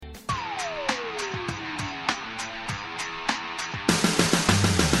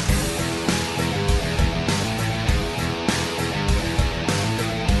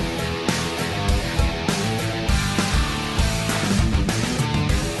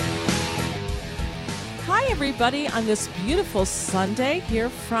everybody, on this beautiful Sunday here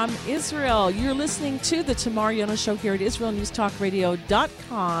from Israel. You're listening to the Tamar Yonah Show here at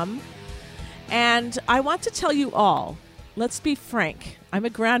IsraelNewsTalkRadio.com. And I want to tell you all, let's be frank, I'm a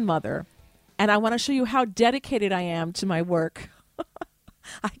grandmother, and I want to show you how dedicated I am to my work.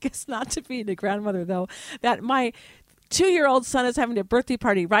 I guess not to being a grandmother, though, that my 2-year-old son is having a birthday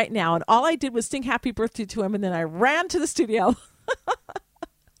party right now, and all I did was sing happy birthday to him, and then I ran to the studio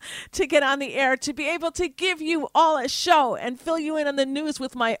to get on the air, to be able to give you all a show and fill you in on the news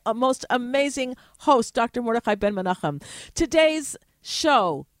with my most amazing host, Dr. Mordechai Ben Menachem. Today's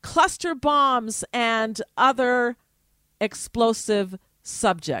show, cluster bombs and other explosive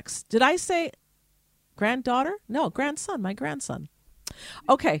subjects. Did I say granddaughter? No, grandson, my grandson.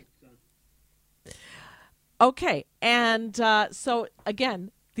 Okay. And so,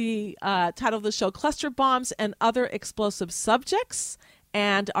 again, the title of the show, Cluster Bombs and Other Explosive Subjects.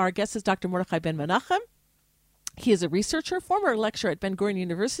 And our guest is Dr. Mordechai Ben Menachem. He is a researcher, former lecturer at Ben-Gurion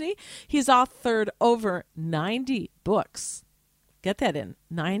University. He's authored over 90 books. Get that in,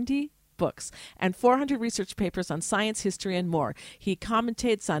 90 books, and 400 research papers on science, history, and more. He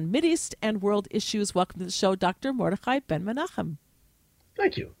commentates on Mideast and world issues. Welcome to the show, Dr. Mordechai Ben Menachem.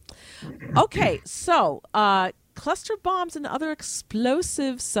 Thank you. Okay, so cluster bombs and other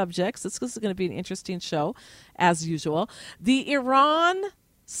explosive subjects. This is going to be an interesting show, as usual. The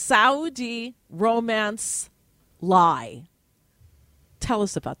Iran-Saudi romance lie. Tell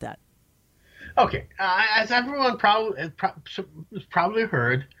us about that. Okay, as everyone probably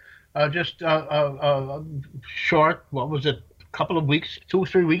heard, just short, what was it, a couple of weeks, 2 or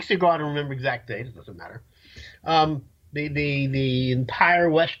 3 weeks ago, I don't remember exact date, it doesn't matter. The entire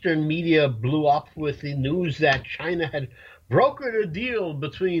Western media blew up with the news that China had brokered a deal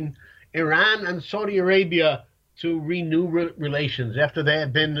between Iran and Saudi Arabia to renew relations after there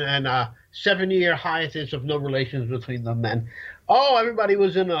had been a 7-year hiatus of no relations between them. And everybody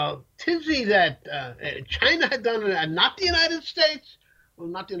was in a tizzy that China had done it and not the United States. Well,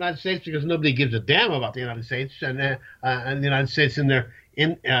 not the United States, because nobody gives a damn about the United States and the United States in their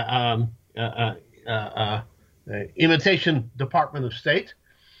imitation Department of State.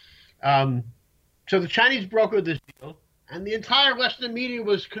 So the Chinese brokered this deal, and the entire Western media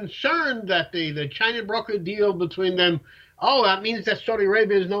was concerned that the China brokered deal between them, that means that Saudi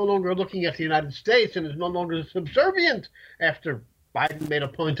Arabia is no longer looking at the United States and is no longer subservient, after Biden made a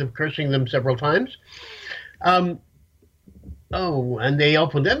point of cursing them several times. And they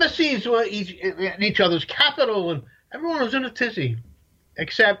opened embassies in each other's capital, and everyone was in a tizzy,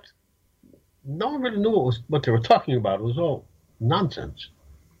 except no one really knew what they were talking about. It was all nonsense.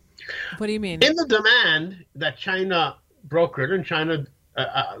 What do you mean? In the demand that China brokered, and China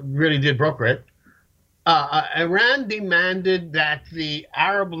really did broker it, Iran demanded that the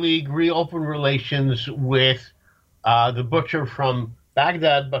Arab League reopen relations with the butcher from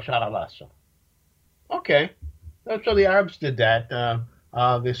Baghdad, Bashar al-Assad. Okay. So the Arabs did that. The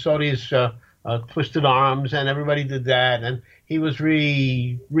Saudis twisted arms, and everybody did that, and he was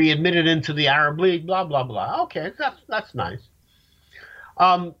readmitted into the Arab League, blah, blah, blah. Okay, that's nice.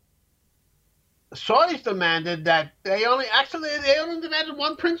 Saudis demanded that they only demanded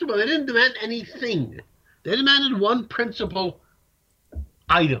one principle. They didn't demand anything. They demanded one principal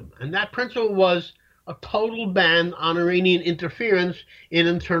item, and that principle was a total ban on Iranian interference in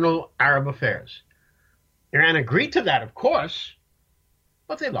internal Arab affairs. Iran agreed to that, of course,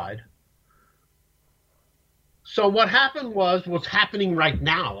 but they lied. So what happened was what's happening right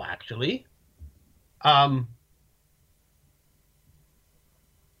now, actually.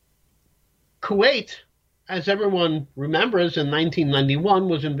 Kuwait, as everyone remembers, in 1991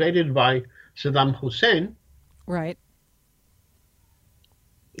 was invaded by Saddam Hussein. Right.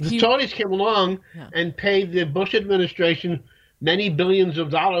 The Saudis came along and paid the Bush administration many billions of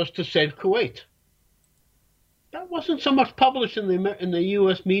dollars to save Kuwait. That wasn't so much published in the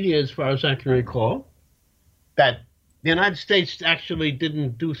U.S. media, as far as I can recall, that the United States actually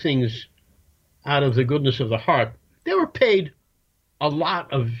didn't do things out of the goodness of the heart. They were paid a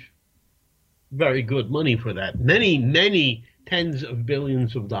lot of very good money for that, many, many tens of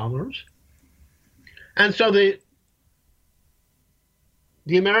billions of dollars. And so the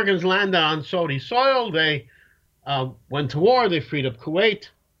Americans landed on Saudi soil. They went to war. They freed up Kuwait.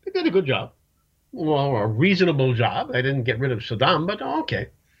 They did a good job. Well, a reasonable job. They didn't get rid of Saddam, but okay.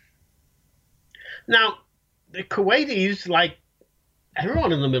 Now, the Kuwaitis, like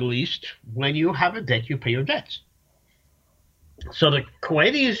everyone in the Middle East, when you have a debt, you pay your debts. So the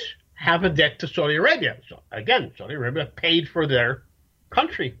Kuwaitis have a debt to Saudi Arabia. So again, Saudi Arabia paid for their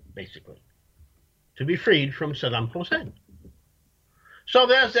country, basically, to be freed from Saddam Hussein. So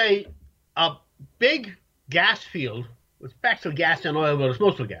there's a big gas field. It's actually gas and oil, but it's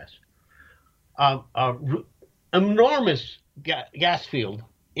mostly gas. Enormous gas field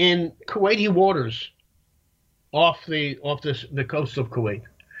in Kuwaiti waters off the coast of Kuwait.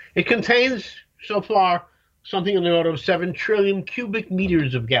 It contains so far something in the order of 7 trillion cubic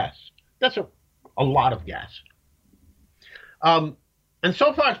meters of gas. That's a lot of gas. And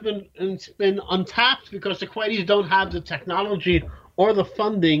so far it's been untapped because the Kuwaitis don't have the technology or the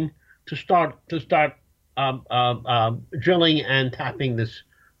funding to start drilling and tapping this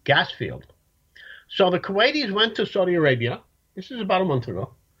gas field. So the Kuwaitis went to Saudi Arabia. This is about a month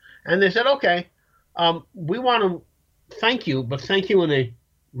ago, and they said, "Okay, we want to thank you, but thank you in a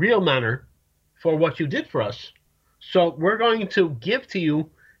real manner for what you did for us. So we're going to give to you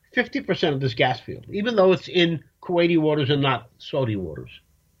 50% of this gas field, even though it's in Kuwaiti waters and not Saudi waters."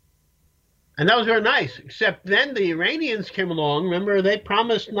 And that was very nice, except then the Iranians came along. Remember, they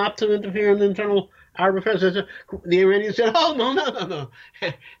promised not to interfere in the internal Arab affairs. The Iranians said, "Oh, no.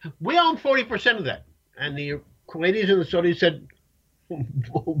 We own 40% of that." And the Kuwaitis and the Saudis said,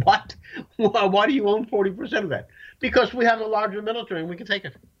 "What? Why do you own 40% of that?" "Because we have a larger military and we can take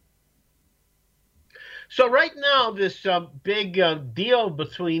it." So right now, this big deal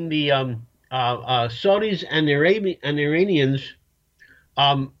between the Saudis and the Iranians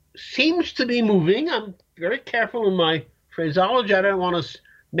seems to be moving. I'm very careful in my phraseology. I don't want to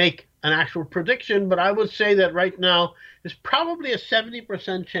make an actual prediction, but I would say that right now there's probably a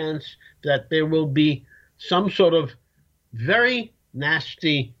 70% chance that there will be some sort of very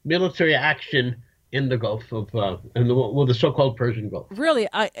nasty military action in the Gulf of, the so-called Persian Gulf. Really?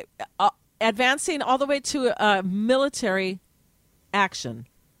 Advancing all the way to military action?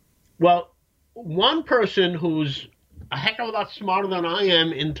 Well, one person who's a heck of a lot smarter than I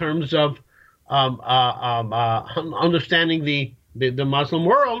am in terms of understanding the Muslim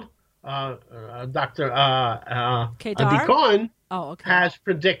world, Dr. Kedar? Cohen, has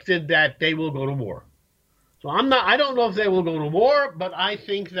predicted that they will go to war. So I don't know if they will go to war, but I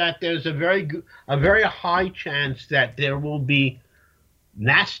think that there's a very high chance that there will be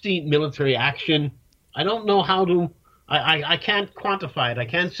nasty military action. I don't know how to. I can't quantify it. I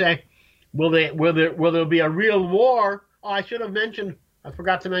can't say will there be a real war. Oh, I should have mentioned. I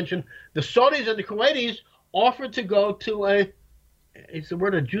forgot to mention the Saudis and the Kuwaitis offered to go to it's the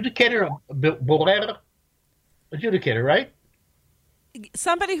word adjudicator, adjudicator, right?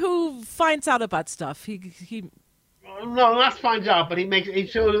 Somebody who finds out about stuff. He No, not finds out, but he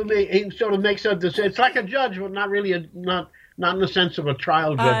sort of makes a decision. It's like a judge, but not really not in the sense of a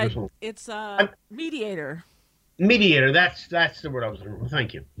trial judge or something. It's a mediator. Mediator, that's the word I was looking for.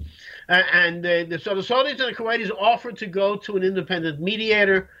 Thank you. So the Saudis and the Kuwaitis offered to go to an independent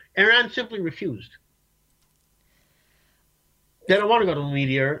mediator. Iran simply refused. They don't want to go to a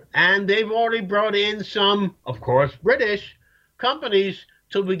mediator, and they've already brought in some, of course, British companies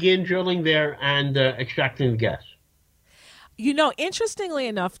to begin drilling there and extracting the gas. You know, interestingly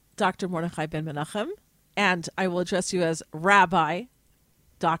enough, Dr. Mordechai ben Menachem, and I will address you as Rabbi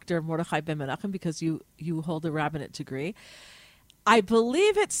Dr. Mordechai ben Menachem because you hold a rabbinate degree. I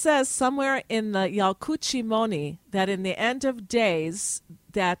believe it says somewhere in the Yalkut Shimoni that in the end of days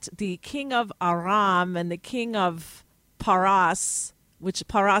that the king of Aram and the king of Paras, which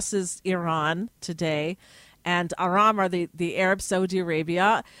Paras is Iran today, and Aram are the Arab Saudi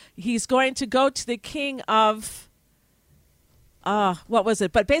Arabia, he's going to go to the king of what was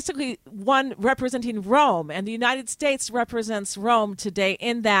it? But basically one representing Rome, and the United States represents Rome today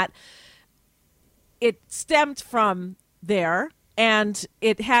in that it stemmed from there, and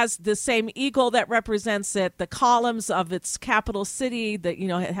it has the same eagle that represents it, the columns of its capital city, that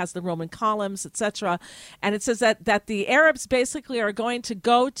it has the Roman columns, etc. And it says that the Arabs basically are going to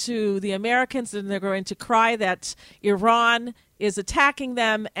go to the Americans and they're going to cry that Iran is attacking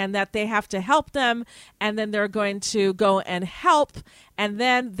them and that they have to help them, and then they're going to go and help, and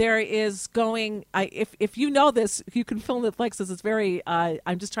then there is going, if you know this, you can fill in the blanks, this is very,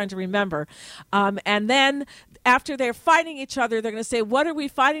 I'm just trying to remember, and then after they're fighting each other, they're going to say, what are we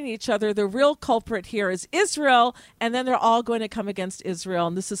fighting each other? The real culprit here is Israel, and then they're all going to come against Israel,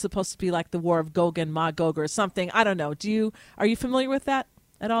 and this is supposed to be like the war of Gog and Magog or something. I don't know. Are you familiar with that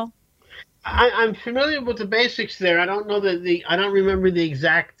at all? I'm familiar with the basics there. I don't know I don't remember the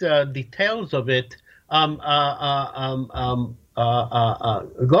exact details of it. Gog and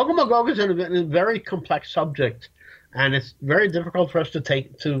Magog is a very complex subject, and it's very difficult for us to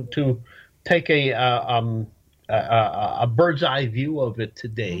take a bird's eye view of it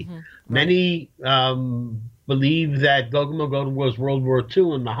today. Mm-hmm. Right. Many believe that Gog and Magog was World War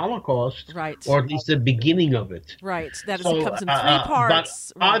II and the Holocaust, Right. or at least the beginning of it. Right. That is, So, it comes in three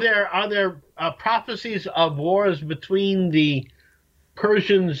parts. But are there prophecies of wars between the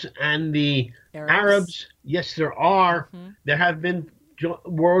Persians and the Arabs? Yes, there are. There have been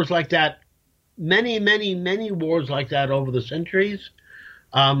wars like that, many, many, many wars like that over the centuries.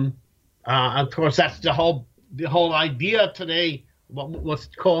 Of course, that's the whole idea today. What's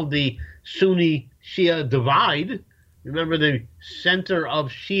called the Sunni-Shia divide. Remember, the center of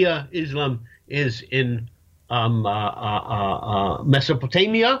Shia Islam is in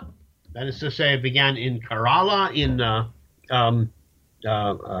Mesopotamia. That is to say, it began in Kerala, in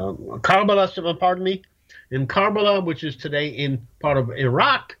Karbala, pardon me, in Karbala, which is today in part of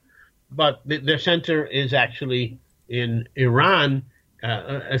Iraq, but their center is actually in Iran,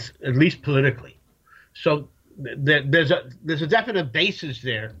 at least politically. So there's a definite basis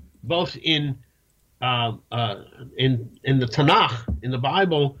there, both in the Tanakh, in the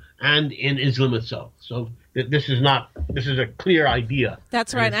Bible, and in Islam itself. So this is a clear idea.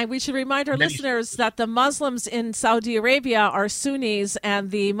 That's right. And we should remind our listeners that the Muslims in Saudi Arabia are Sunnis,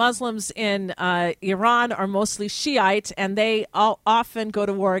 and the Muslims in Iran are mostly Shiite, and they all often go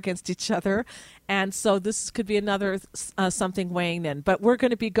to war against each other. And so this could be another something weighing in. But we're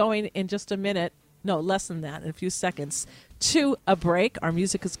going to be going in just a minute, no, less than that, in a few seconds, to a break. Our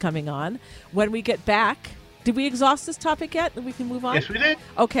music is coming on. When we get back, did we exhaust this topic yet? And we can move on? Yes, we did.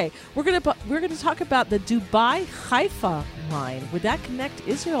 Okay. We're gonna talk about the Dubai-Haifa line. Would that connect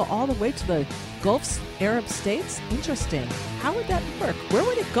Israel all the way to the Gulf Arab states? Interesting. How would that work? Where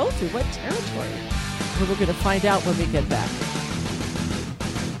would it go through? What territory? Well, we're going to find out when we get back.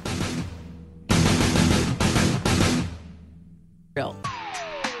 Real.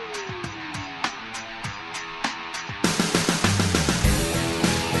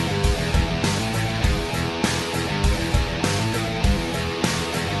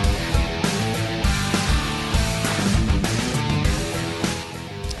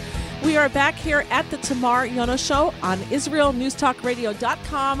 We are back here at the Tamar Yonah Show on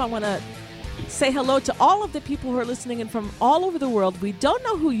IsraelNewsTalkRadio.com. I want to say hello to all of the people who are listening in from all over the world. We don't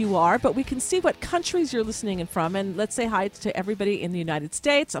know who you are, but we can see what countries you're listening in from. And let's say hi to everybody in the United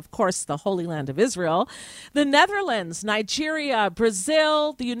States, of course, the Holy Land of Israel, the Netherlands, Nigeria,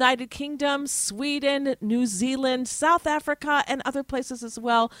 Brazil, the United Kingdom, Sweden, New Zealand, South Africa, and other places as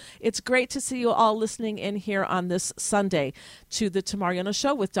well. It's great to see you all listening in here on this Sunday to the Tamar Yonah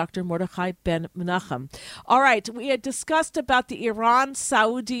Show with Dr. Mordechai Ben Menachem. All right, we had discussed about the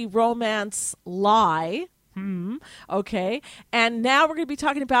Iran-Saudi romance lie. Okay. And now we're going to be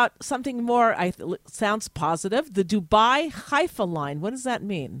talking about something more, sounds positive, the Dubai-Haifa line. What does that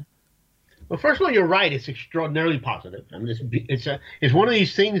mean? Well, first of all, you're right. It's extraordinarily positive. I mean, it's one of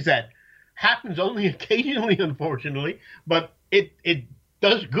these things that happens only occasionally, unfortunately, but it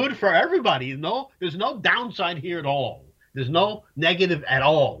does good for everybody. There's no downside here at all. There's no negative at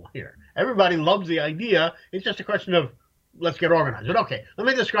all here. Everybody loves the idea. It's just a question of let's get organized. But okay, let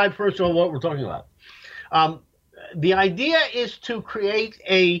me describe first of all what we're talking about. The idea is to create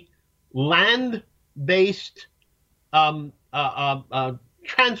a land-based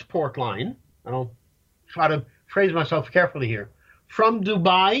transport line. I'll try to phrase myself carefully here. From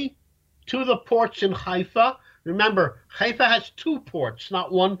Dubai to the ports in Haifa. Remember, Haifa has two ports,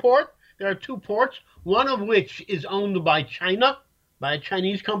 not one port. There are two ports, one of which is owned by China, by a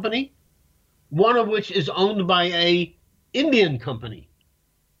Chinese company, one of which is owned by a Indian company.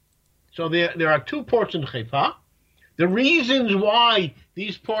 So there are two ports in Haifa. The reasons why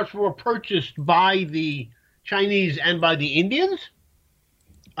these ports were purchased by the Chinese and by the Indians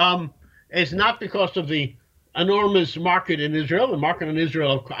is not because of the enormous market in Israel. The market in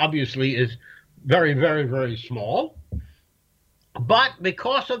Israel obviously is very, very, very small, but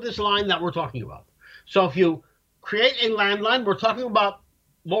because of this line that we're talking about. So if you create a landline, we're talking about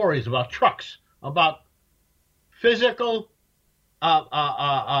lorries, about trucks, about physical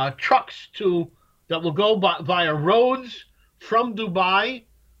trucks that will go via roads from Dubai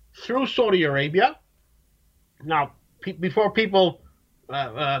through Saudi Arabia. Now, before people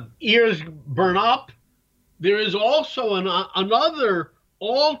ears burn up, there is also another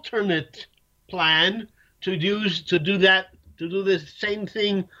alternate plan to do this same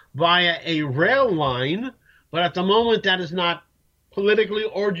thing via a rail line, but at the moment that is not politically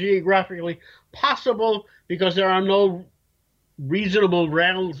or geographically possible because there are no reasonable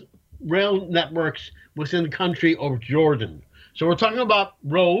rail networks within the country of Jordan. So we're talking about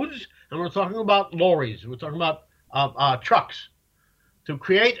roads and we're talking about lorries. We're talking about trucks. To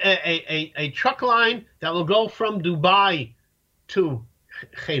create a truck line that will go from Dubai to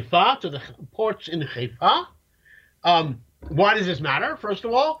Haifa, to the ports in Haifa, Why does this matter? First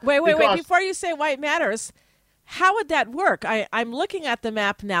of all, Wait. because Before you say why it matters, how would that work? I'm looking at the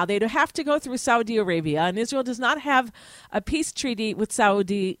map now. They'd have to go through Saudi Arabia, and Israel does not have a peace treaty with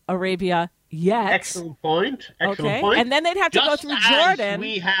Saudi Arabia yet. excellent point. Excellent Okay. point. And then they'd have to go Just through as Jordan.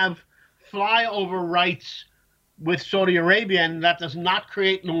 we have flyover rights with Saudi Arabia, and that does not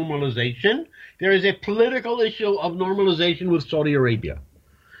create normalization. There is a political issue of normalization with Saudi Arabia.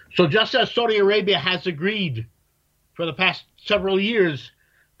 So just as Saudi Arabia has agreed for the past several years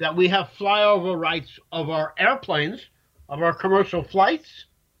that we have flyover rights of our airplanes, of our commercial flights,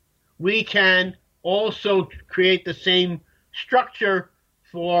 we can also create the same structure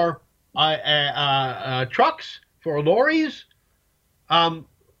for trucks, for lorries.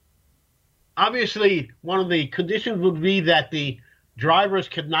 Obviously, one of the conditions would be that the drivers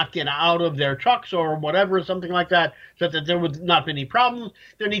could not get out of their trucks or whatever, something like that, so that there would not be any problems.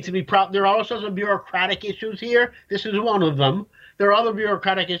 There need to be there are also some bureaucratic issues here. This is one of them. There are other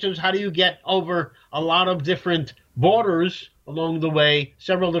bureaucratic issues. How do you get over a lot of different borders along the way,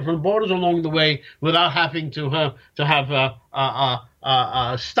 several different borders along the way, without having to have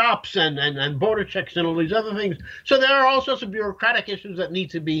stops and border checks and all these other things? So there are all sorts of bureaucratic issues that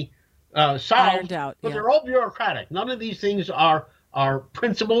need to be solved, Ironed out, but yeah. they're all bureaucratic. None of these things are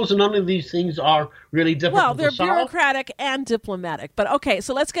principles, and none of these things are really difficult Well, they're to solve. bureaucratic and diplomatic. But okay,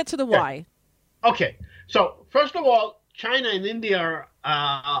 so let's get to the why. Okay, so first of all, China and India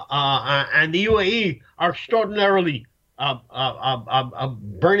and the UAE are extraordinarily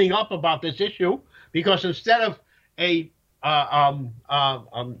burning up about this issue, because instead of a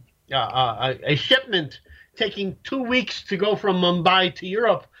shipment taking 2 weeks to go from Mumbai to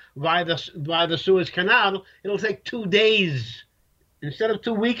Europe via the Suez Canal, it'll take 2 days. Instead of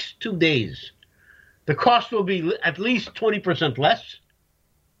 2 weeks, 2 days. The cost will be at least 20% less.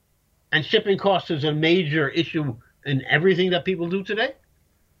 And shipping cost is a major issue in everything that people do today.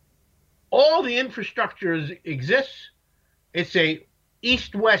 All the infrastructure exists. It's a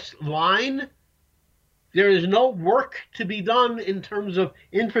east-west line. There is no work to be done in terms of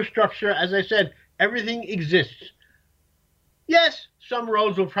infrastructure. As I said, everything exists. Yes, some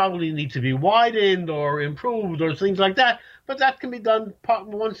roads will probably need to be widened or improved or things like that, but that can be done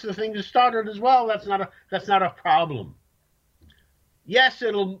once the thing is started as well. That's not a problem. Yes,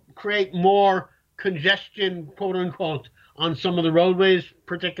 it'll create more congestion, quote unquote, on some of the roadways,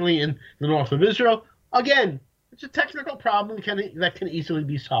 particularly in the north of Israel. Again, it's a technical problem that can easily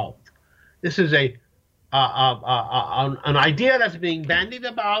be solved. This is an idea that's being bandied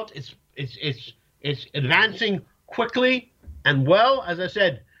about. It's advancing quickly and well. As I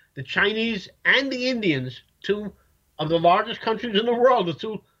said, the Chinese and the Indians, two of the largest countries in the world, the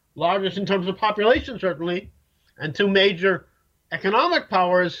two largest in terms of population, certainly, and two major economic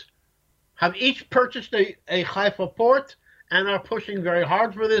powers, have each purchased a Haifa port and are pushing very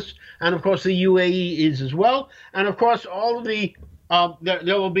hard for this. And of course, the UAE is as well. And of course, all of the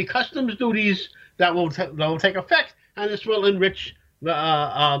there will be customs duties that will take effect, and this will enrich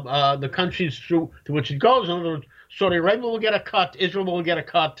the countries to which it goes. In other words, Saudi Arabia will get a cut, Israel will get a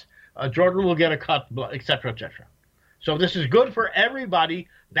cut, Jordan will get a cut, etc., etc. So this is good for everybody,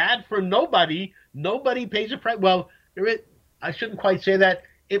 bad for nobody. Nobody pays a price. Well, I shouldn't quite say that.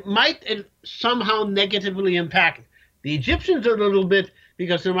 It might somehow negatively impact the Egyptians a little bit,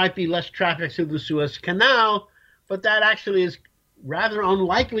 because there might be less traffic through the Suez Canal, but that actually is rather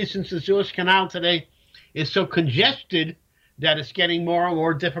unlikely, since the Suez Canal today is so congested that it's getting more and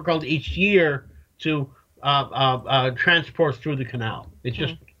more difficult each year to transport through the canal. It's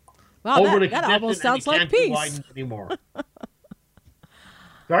just overly that congested, almost sounds and it like can't be peace. widened anymore.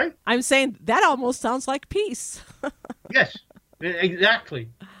 Sorry? I'm saying that almost sounds like peace. Yes, exactly.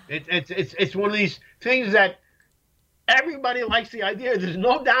 It's one of these things that everybody likes the idea. There's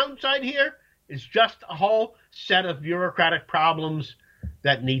no downside here. It's just a whole set of bureaucratic problems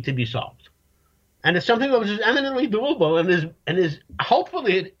that need to be solved. And it's something that was eminently doable, and is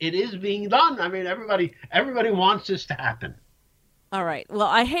hopefully it is being done. I mean, everybody wants this to happen. All right. Well,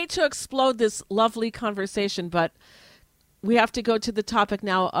 I hate to explode this lovely conversation, but we have to go to the topic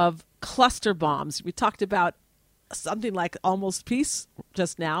now of cluster bombs. We talked about something like almost peace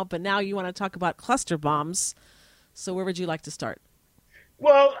just now, but now you want to talk about cluster bombs. So where would you like to start?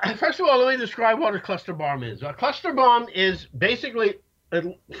 Well, first of all, let me describe what a cluster bomb is. A cluster bomb is basically,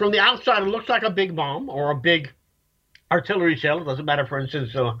 from the outside, it looks like a big bomb or a big artillery shell. It doesn't matter, for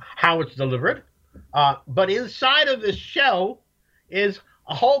instance, how it's delivered. But inside of this shell is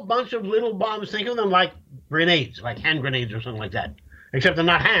a whole bunch of little bombs. Think of them like grenades, like hand grenades or something like that. Except they're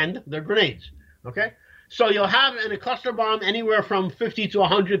not hand, they're grenades. Okay? So you'll have in a cluster bomb anywhere from 50 to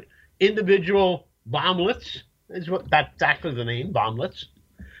 100 individual bomblets. is that's actually the name, bomblets.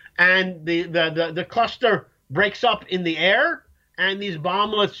 And the cluster breaks up in the air, and these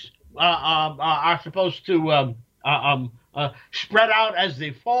bomblets are supposed to spread out as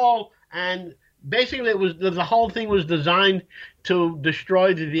they fall. And basically, it was the whole thing was designed to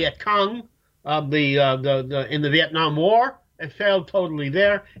destroy the Viet Cong in the Vietnam War. It failed totally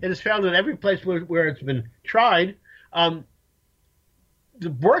there. It has failed in every place where it's been tried. The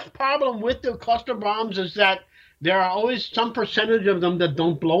worst problem with the cluster bombs is that there are always some percentage of them that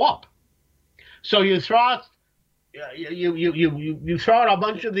don't blow up. So you throw out you throw out a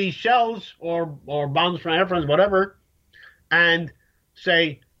bunch of these shells or bombs from airplanes, whatever, and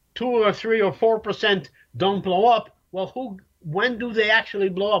say 2 or 3 or 4% don't blow up. Well, when do they actually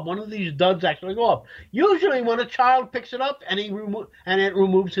blow up? When do these duds actually go up? Usually when a child picks it up and it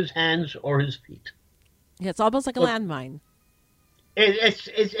removes his hands or his feet. Yeah, it's almost like a landmine. It's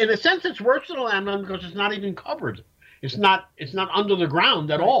in a sense it's worse than a landmine because it's not even covered. It's not under the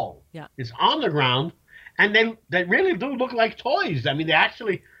ground at all. Yeah. It's on the ground, and they really do look like toys. I mean, they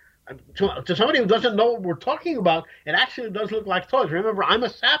actually, to somebody who doesn't know what we're talking about, it actually does look like toys. Remember, I'm a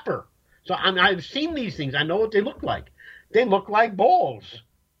sapper, so I've seen these things. I know what they look like. They look like balls.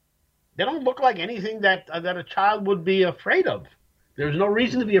 They don't look like anything that a child would be afraid of. There's no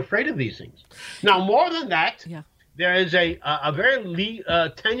reason to be afraid of these things. Now, more than that, there is a very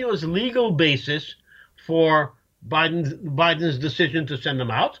tenuous legal basis for Biden's decision to send them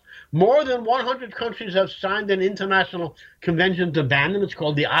out. More than 100 countries have signed an international convention to ban them. It's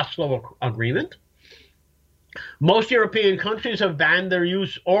called the Oslo Agreement. Most European countries have banned their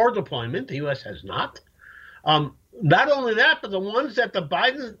use or deployment. The U.S. has not. Not only that, but the ones that the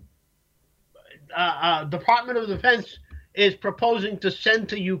Biden Department of Defense is proposing to send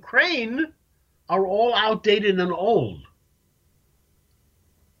to Ukraine are all outdated and old.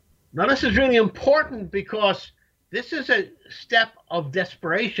 Now, this is really important because this is a step of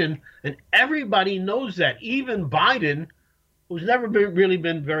desperation, and everybody knows that. Even Biden, who's never really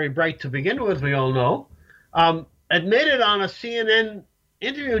been very bright to begin with, we all know, admitted on a CNN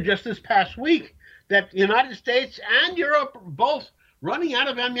interview just this past week that the United States and Europe are both running out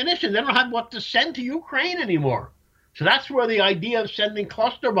of ammunition. They don't have what to send to Ukraine anymore. So that's where the idea of sending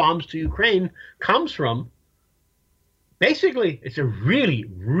cluster bombs to Ukraine comes from. Basically, it's a really,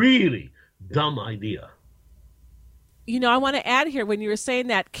 really dumb idea. You know, I want to add here, when you were saying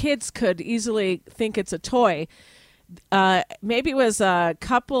that kids could easily think it's a toy, maybe it was a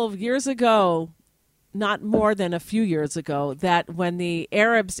couple of years ago, not more than a few years ago, that when the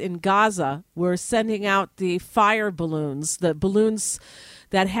Arabs in Gaza were sending out the fire balloons, the balloons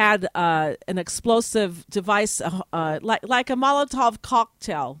that had an explosive device, like a Molotov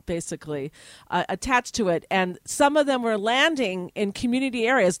cocktail, basically, attached to it. And some of them were landing in community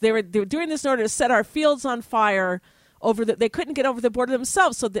areas. They were doing this in order to set our fields on fire. They couldn't get over the border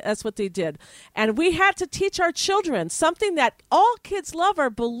themselves, so that's what they did. And we had to teach our children something that all kids love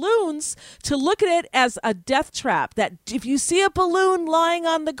are balloons, to look at it as a death trap, that if you see a balloon lying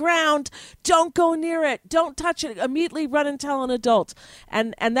on the ground, don't go near it, don't touch it, immediately run and tell an adult.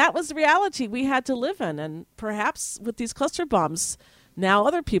 And that was the reality we had to live in. And perhaps with these cluster bombs, now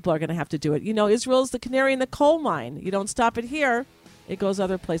other people are going to have to do it. You know, Israel's the canary in the coal mine. You don't stop it here, it goes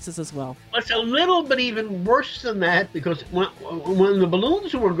other places as well. It's a little bit even worse than that, because when the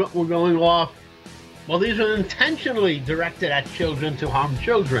balloons were going off, well, these were intentionally directed at children to harm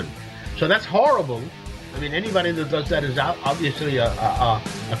children. So that's horrible. I mean, anybody that does that is obviously a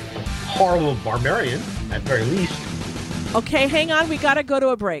horrible barbarian, at very least. Okay, hang on. We got to go to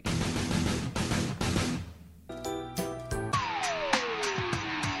a break.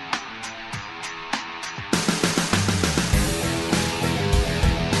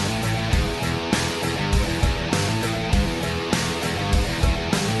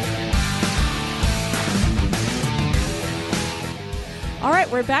 All right,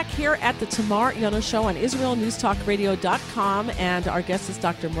 we're back here at the Tamar Yonah Show on IsraelNewsTalkRadio.com, and our guest is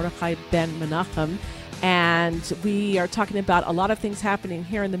Dr. Mordechai Ben Menachem, and we are talking about a lot of things happening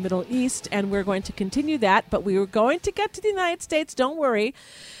here in the Middle East, and we're going to continue that, but we were going to get to the United States, don't worry.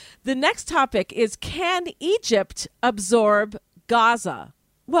 The next topic is, can Egypt absorb Gaza?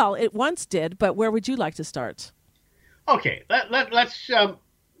 Well, it once did, but where would you like to start? Okay, let's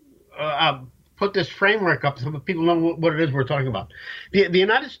put this framework up so that people know what it is we're talking about. The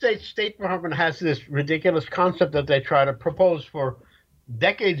United States State Department has this ridiculous concept that they try to propose for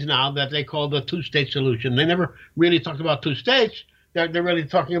decades now that they call the two-state solution. They never really talked about two states. They're really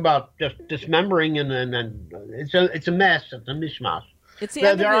talking about just dismembering, and it's a mess. It's a mishmash. It's the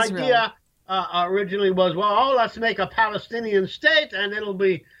end their of Israel. idea originally was, well, let's make a Palestinian state and it'll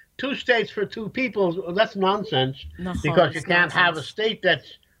be two states for two peoples. Well, that's nonsense No, because you it's can't have a nonsense. state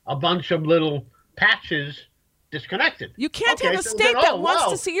that's a bunch of little patches disconnected. You can't Okay, have a so then, state that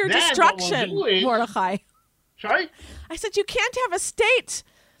wants to see your then what we'll destruction, do is, Mordechai. sorry? I said you can't have a state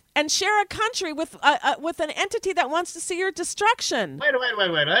and share a country with an entity that wants to see your destruction. Wait.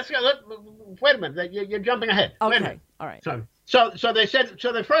 Wait a minute. You're jumping ahead. Wait a Okay, minute. all right. So they said.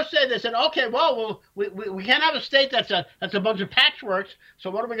 So the first day they said, okay, well, we can't have a state that's a bunch of patchworks. So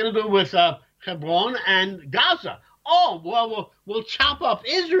what are we going to do with Hebron and Gaza? Oh, well, we'll chop up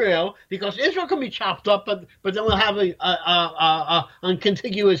Israel because Israel can be chopped up, but then we'll have a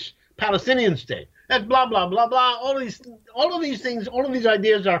contiguous Palestinian state. That's blah blah blah blah. All of these things, all of these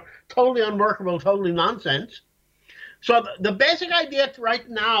ideas are totally unworkable, totally nonsense. So the basic idea right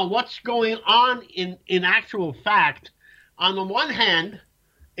now, what's going on in actual fact, on the one hand,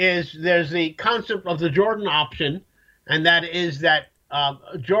 is there's the concept of the Jordan option, and that is that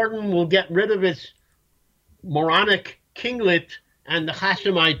Jordan will get rid of its moronic kinglet and the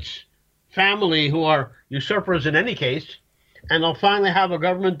Hashemites family, who are usurpers in any case, and they'll finally have a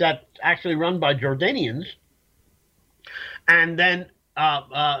government that's actually run by Jordanians. And then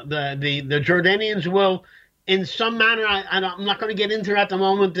the Jordanians will, in some manner, I'm not going to get into it at the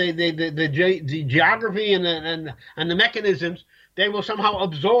moment, the geography and the mechanisms, they will somehow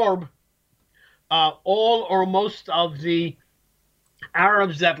absorb all or most of the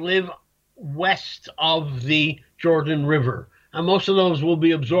Arabs that live west of the Jordan River. And most of those will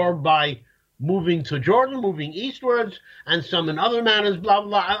be absorbed by moving to Jordan, moving eastwards, and some in other manners, blah,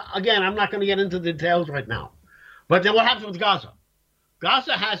 blah. Again, I'm not going to get into the details right now. But then what happens with Gaza?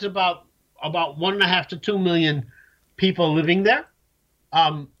 Gaza has about 1.5 to 2 million people living there.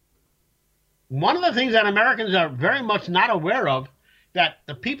 One of the things that Americans are very much not aware of, that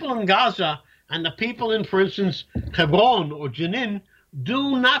the people in Gaza and the people in, for instance, Hebron or Jenin,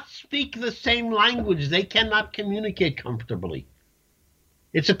 do not speak the same language. They cannot communicate comfortably.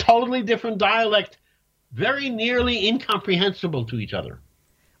 It's a totally different dialect, very nearly incomprehensible to each other.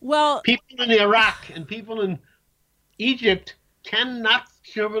 Well, People in Iraq and people in Egypt cannot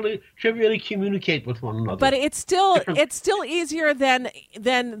trivially communicate with one another. but it's still easier than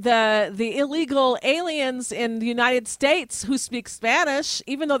the illegal aliens in the United States who speak Spanish,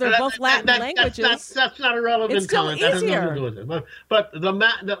 even though they're both Latin languages. That's not a relevant It's still comment. That has nothing to do with it. But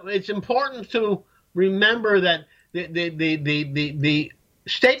it's important to remember that the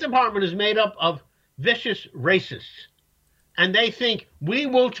State Department is made up of vicious racists. And they think we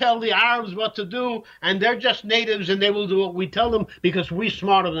will tell the Arabs what to do, and they're just natives, and they will do what we tell them because we're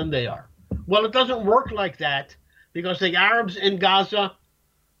smarter than they are. Well, it doesn't work like that, because the Arabs in Gaza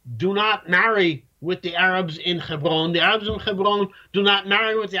do not marry with the Arabs in Hebron. The Arabs in Hebron do not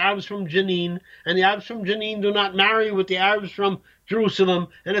marry with the Arabs from Jenin, and the Arabs from Jenin do not marry with the Arabs from Jerusalem,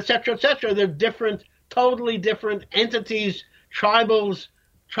 and et cetera, et cetera. They're different, totally different entities, tribal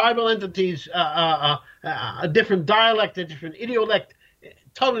entities, a different dialect, a different idiolect,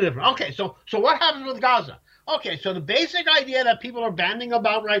 totally different. Okay, so what happens with Gaza? Okay, so the basic idea that people are banding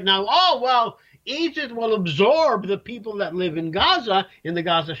about right now, oh, well, Egypt will absorb the people that live in Gaza, in the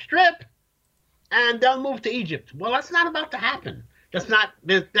Gaza Strip, and they'll move to Egypt. Well, that's not about to happen.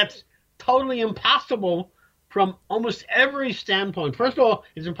 That's totally impossible from almost every standpoint. First of all,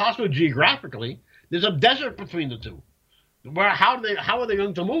 it's impossible geographically. There's a desert between the two. How are they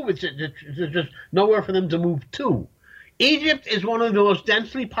going to move? It's just nowhere for them to move to. Egypt is one of the most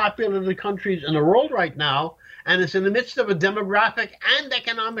densely populated countries in the world right now, and it's in the midst of a demographic and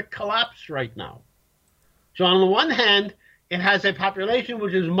economic collapse right now. So on the one hand, it has a population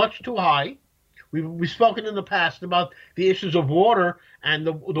which is much too high. We've spoken in the past about the issues of water and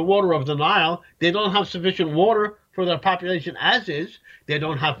the water of the Nile. They don't have sufficient water for their population as is. They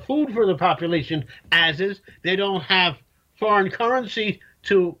don't have food for the population as is. They don't have foreign currency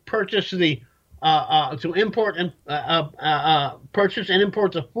to purchase to import and purchase and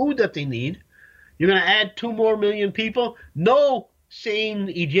import the food that they need. You're going to add 2 more million people. No sane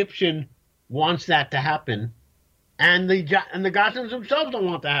Egyptian wants that to happen, and the Gazans themselves don't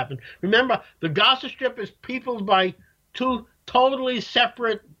want that to happen. Remember, the Gaza Strip is peopled by 2 totally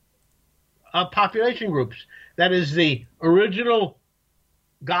separate population groups. That is the original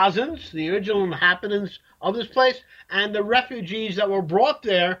Gazans, the original inhabitants of this place, and the refugees that were brought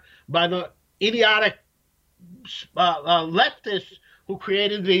there by the idiotic leftists who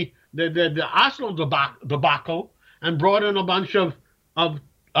created the Oslo debacle and brought in a bunch of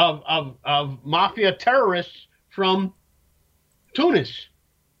mafia terrorists from Tunis,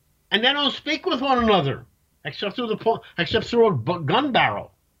 and they don't speak with one another except through a gun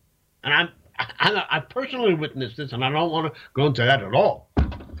barrel. And I personally witnessed this, and I don't want to go into that at all.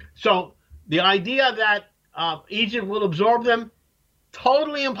 So the idea that Egypt will absorb them,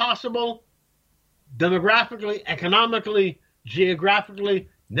 totally impossible. Demographically, economically, geographically,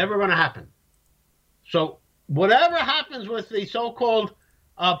 never going to happen. So whatever happens with the so-called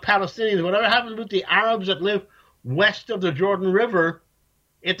Palestinians, whatever happens with the Arabs that live west of the Jordan River,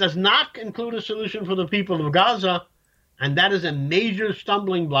 it does not include a solution for the people of Gaza, and that is a major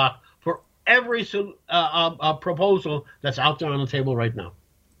stumbling block for every proposal that's out there on the table right now.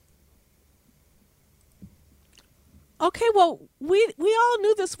 Okay, well, we all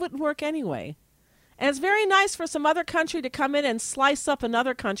knew this wouldn't work anyway. And it's very nice for some other country to come in and slice up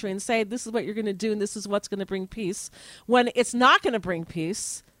another country and say, this is what you're going to do and this is what's going to bring peace, when it's not going to bring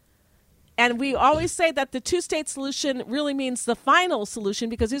peace. And we always say that the two-state solution really means the final solution,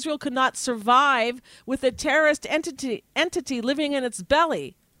 because Israel could not survive with a terrorist entity living in its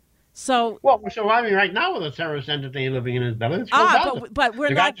belly. So, well, we're surviving right now with a terrorist entity living in its belly. But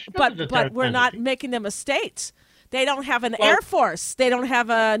we're not making them a state. They don't have an air force. They don't have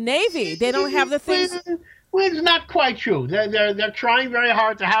a navy. They don't have the things. Well, it's not quite true. They're trying very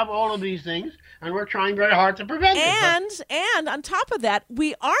hard to have all of these things, and we're trying very hard to prevent it. And on top of that,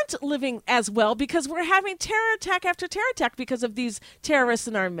 we aren't living as well because we're having terror attack after terror attack because of these terrorists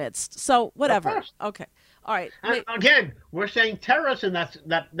in our midst. So whatever. Okay. All right. And again, we're saying terrorists, and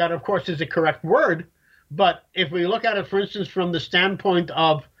that of course is the correct word. But if we look at it, for instance, from the standpoint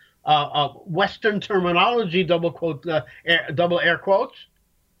of Western terminology, double air quotes,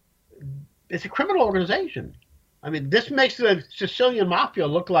 it's a criminal organization. I mean, this makes the Sicilian mafia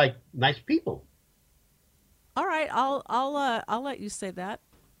look like nice people. All right, I'll let you say that.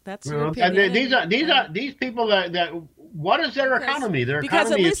 That's your opinion. And these people that what is their economy? Their because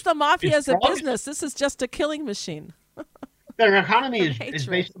economy at least the mafia is a drugs. business. This is just a killing machine. Their economy is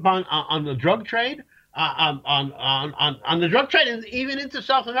based upon on the drug trade. On the drug trade, and even into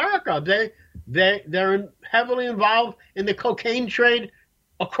South America, they're heavily involved in the cocaine trade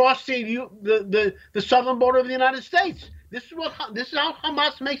across the southern border of the United States. This is how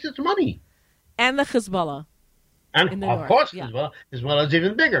Hamas makes its money. And the Hezbollah. And of course, Hezbollah is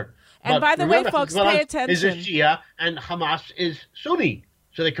even bigger. And by the way, folks, Hezbollah pay attention. Is a Shia, and Hamas is Sunni,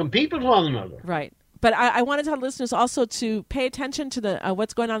 so they compete with one another. Right. But I wanted to tell listeners also to pay attention to the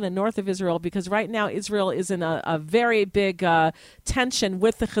what's going on in the north of Israel, because right now Israel is in a very big tension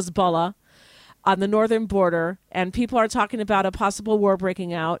with the Hezbollah on the northern border, and people are talking about a possible war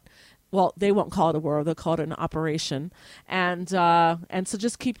breaking out. Well, they won't call it a war; they'll call it an operation. And so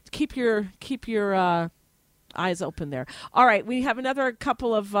just keep your eyes open there. All right, we have another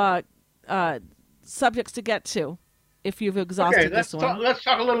couple of subjects to get to. If you've exhausted this one. Let's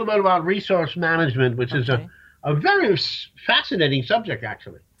talk a little bit about resource management, which is a very fascinating subject,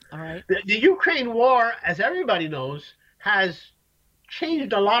 actually. All right. The Ukraine war, as everybody knows, has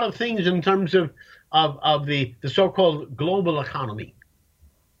changed a lot of things in terms of the so-called global economy.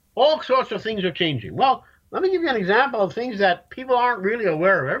 All sorts of things are changing. Well, let me give you an example of things that people aren't really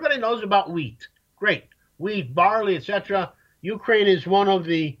aware of. Everybody knows about wheat. Great. Wheat, barley, etc. Ukraine is one of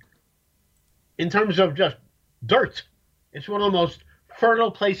the, in terms of just dirt, it's one of the most fertile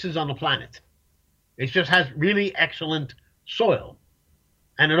places on the planet. It just has really excellent soil.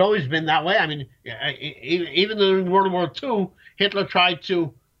 And it's always been that way. I mean, even during World War II, Hitler tried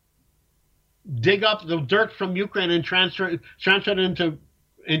to dig up the dirt from Ukraine and transfer it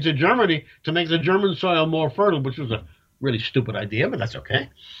into Germany to make the German soil more fertile, which was a really stupid idea, but that's okay.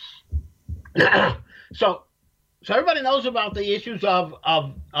 So everybody knows about the issues of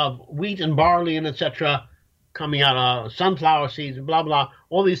wheat and barley and etc. coming out of sunflower seeds, blah blah,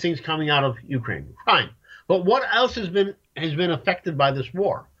 all these things coming out of Ukraine. Fine, but what else has been affected by this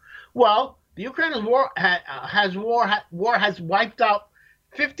war? Well, the Ukrainian war has wiped out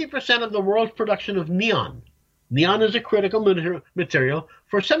 50% of the world's production of neon. Neon is a critical material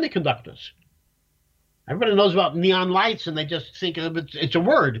for semiconductors. Everybody knows about neon lights, and they just think of it, it's a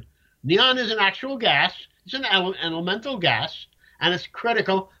word. Neon is an actual gas. It's an elemental gas, and it's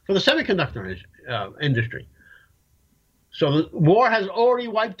critical for the semiconductor industry. So the war has already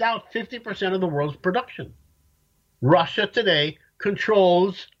wiped out 50% of the world's production. Russia today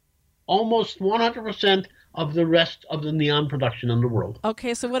controls almost 100% of the rest of the neon production in the world.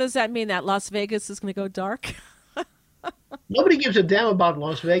 Okay, so what does that mean? That Las Vegas is going to go dark? Nobody gives a damn about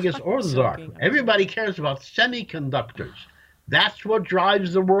Las Vegas or the dark. Everybody cares about semiconductors. That's what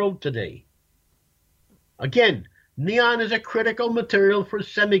drives the world today. Again, neon is a critical material for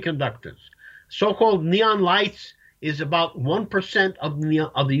semiconductors. So-called neon lights is about 1%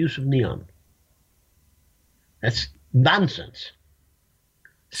 of the use of neon. That's nonsense.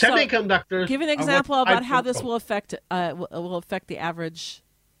 Semiconductors. Give an example about how this will affect the average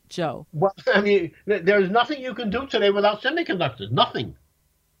Joe? Well, I mean, there's nothing you can do today without semiconductors. Nothing.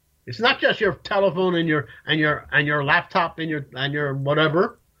 It's not just your telephone and your laptop and your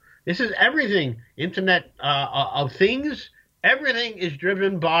whatever. This is everything. Internet of things. Everything is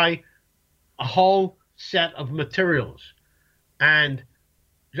driven by a whole set of materials. And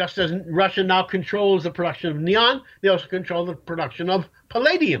just as Russia now controls the production of neon, they also control the production of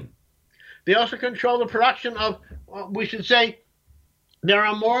palladium. They also control the production of, we should say, there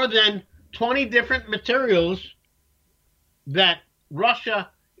are more than 20 different materials that Russia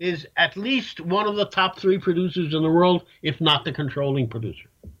is at least one of the top 3 producers in the world, if not the controlling producer.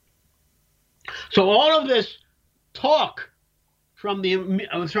 So all of this talk from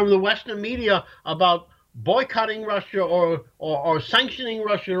the Western media about boycotting Russia or sanctioning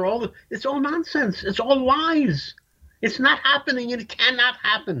Russia, it's all nonsense. It's all lies. It's not happening. It cannot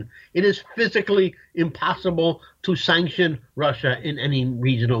happen. It is physically impossible to sanction Russia in any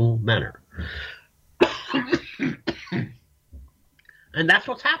reasonable manner. And that's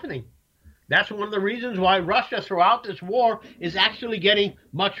what's happening. That's one of the reasons why Russia throughout this war is actually getting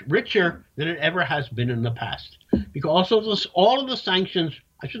much richer than it ever has been in the past. Because all of the sanctions,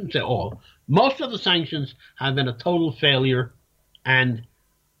 I shouldn't say all, most of the sanctions have been a total failure, and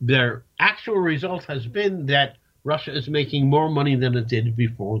their actual result has been that Russia is making more money than it did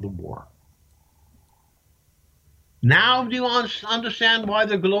before the war. Now do you understand why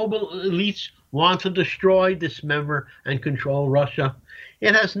the global elites want to destroy, dismember, and control Russia?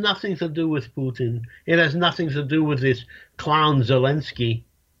 It has nothing to do with Putin. It has nothing to do with this clown Zelensky.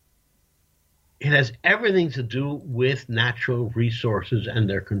 It has everything to do with natural resources and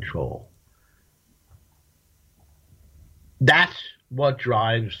their control. That's what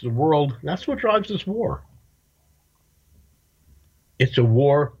drives the world. That's what drives this war. It's a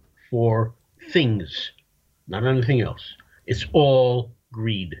war for things, not anything else. It's all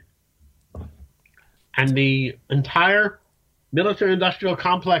greed. And the entire military-industrial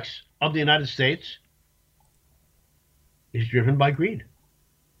complex of the United States is driven by greed.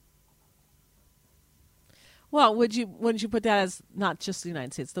 Well, wouldn't you put that as not just the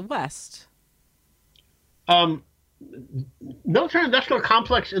United States, the West? Military-industrial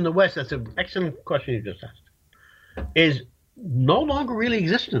complex in the West, that's an excellent question you just asked, is no longer really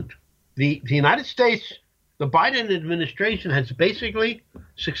existent. The United States, the Biden administration has basically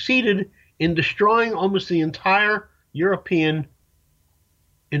succeeded in destroying almost the entire European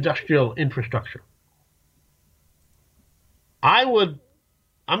industrial infrastructure. I'm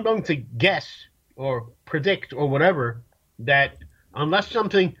going to guess or predict or whatever that unless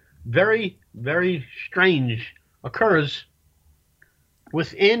something very, very strange occurs,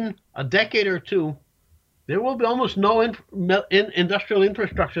 within a decade or two, there will be almost no industrial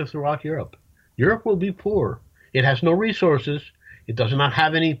infrastructure throughout Europe. Europe will be poor. It has no resources. It does not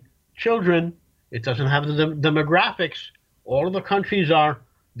have any children. It doesn't have the demographics. All of the countries are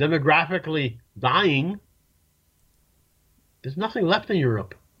demographically dying. There's nothing left in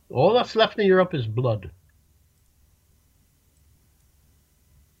Europe. All that's left in Europe is blood.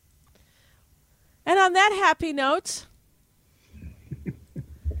 And on that happy note,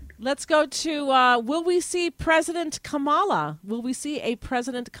 let's go to, will we see President Kamala? Will we see a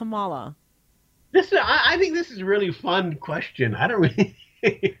President Kamala? I think this is a really fun question. I don't really,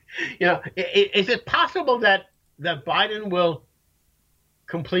 is it possible that Biden will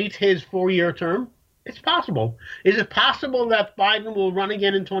complete his 4-year term? It's possible. Is it possible that Biden will run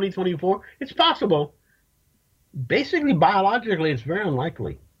again in 2024? It's possible. Basically, biologically, it's very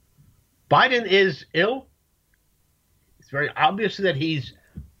unlikely. Biden is ill. It's very obvious that he's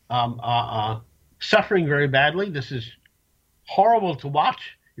suffering very badly. This is horrible to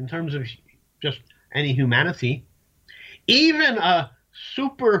watch in terms of just any humanity. Even a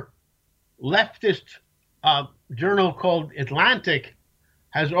super leftist journal called Atlantic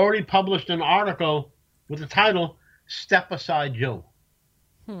has already published an article with the title, Step Aside Joe.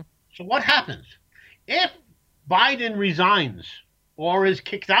 So what happens? If Biden resigns or is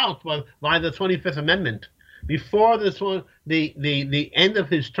kicked out by the 25th Amendment before the end of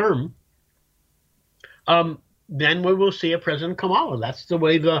his term, then we will see a President Kamala. That's the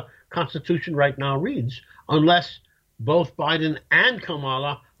way the Constitution right now reads, unless both Biden and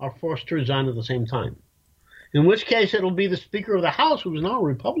Kamala are forced to resign at the same time. In which case, it'll be the Speaker of the House, who is now a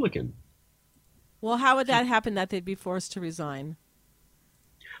Republican. Well, how would that happen that they'd be forced to resign?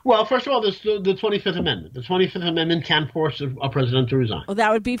 Well, first of all, there's the 25th Amendment. The 25th Amendment can force a president to resign. Well,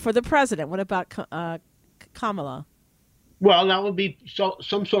 that would be for the president. What about Kamala? Well, that would be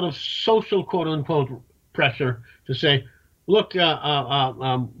some sort of social, quote-unquote, pressure to say, look,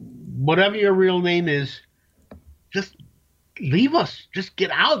 whatever your real name is, just leave us. Just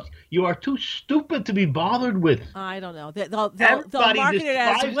get out. You are too stupid to be bothered with. I don't know. They'll market it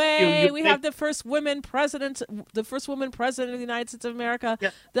as, we have the first woman president of the United States of America.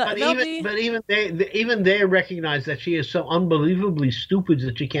 Yeah, but even they recognize that she is so unbelievably stupid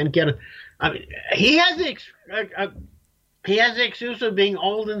that she can't get it. I mean, he has the excuse of being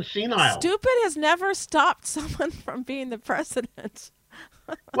old and senile. Stupid has never stopped someone from being the president.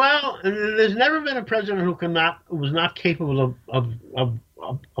 Well, there's never been a president who was not capable of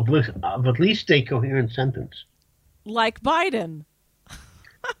at least a coherent sentence. Like Biden.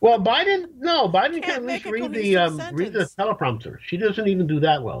 Well, Biden can at least read the teleprompter. She doesn't even do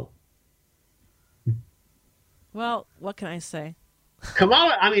that well. Well, what can I say?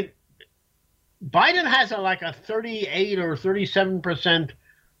 Kamala, I mean, Biden has a 38 or 37%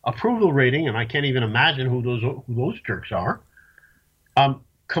 approval rating, and I can't even imagine who those jerks are.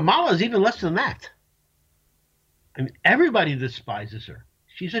 Kamala is even less than that. I mean, everybody despises her.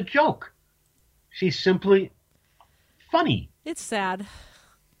 She's a joke. She's simply funny. It's sad.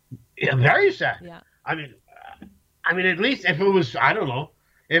 Yeah, very sad. Yeah. I mean, at least if it was, I don't know,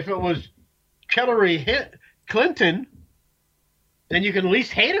 if it was Hillary Clinton, then you can at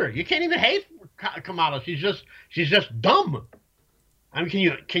least hate her. You can't even hate Kamala. She's just dumb. I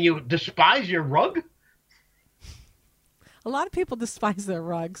mean, can you despise your rug? A lot of people despise their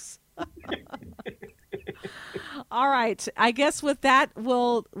rugs. All right. I guess with that,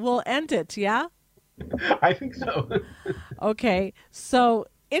 we'll end it, yeah? I think so. Okay. So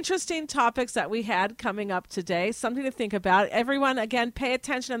interesting topics that we had coming up today. Something to think about. Everyone, again, pay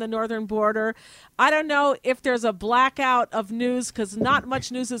attention on the northern border. I don't know if there's a blackout of news because not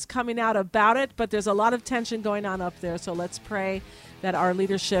much news is coming out about it, but there's a lot of tension going on up there. So let's pray that our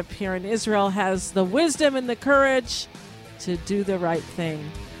leadership here in Israel has the wisdom and the courage to do the right thing.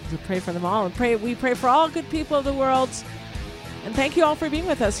 We pray for them all, and we pray for all good people of the world. And thank you all for being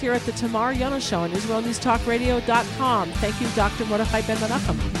with us here at the Tamar Yonah Show on IsraelNewsTalkRadio.com. Thank you, Dr. Mordechai Ben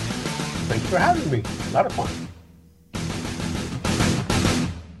Menachem. Thanks for having me. A lot of fun.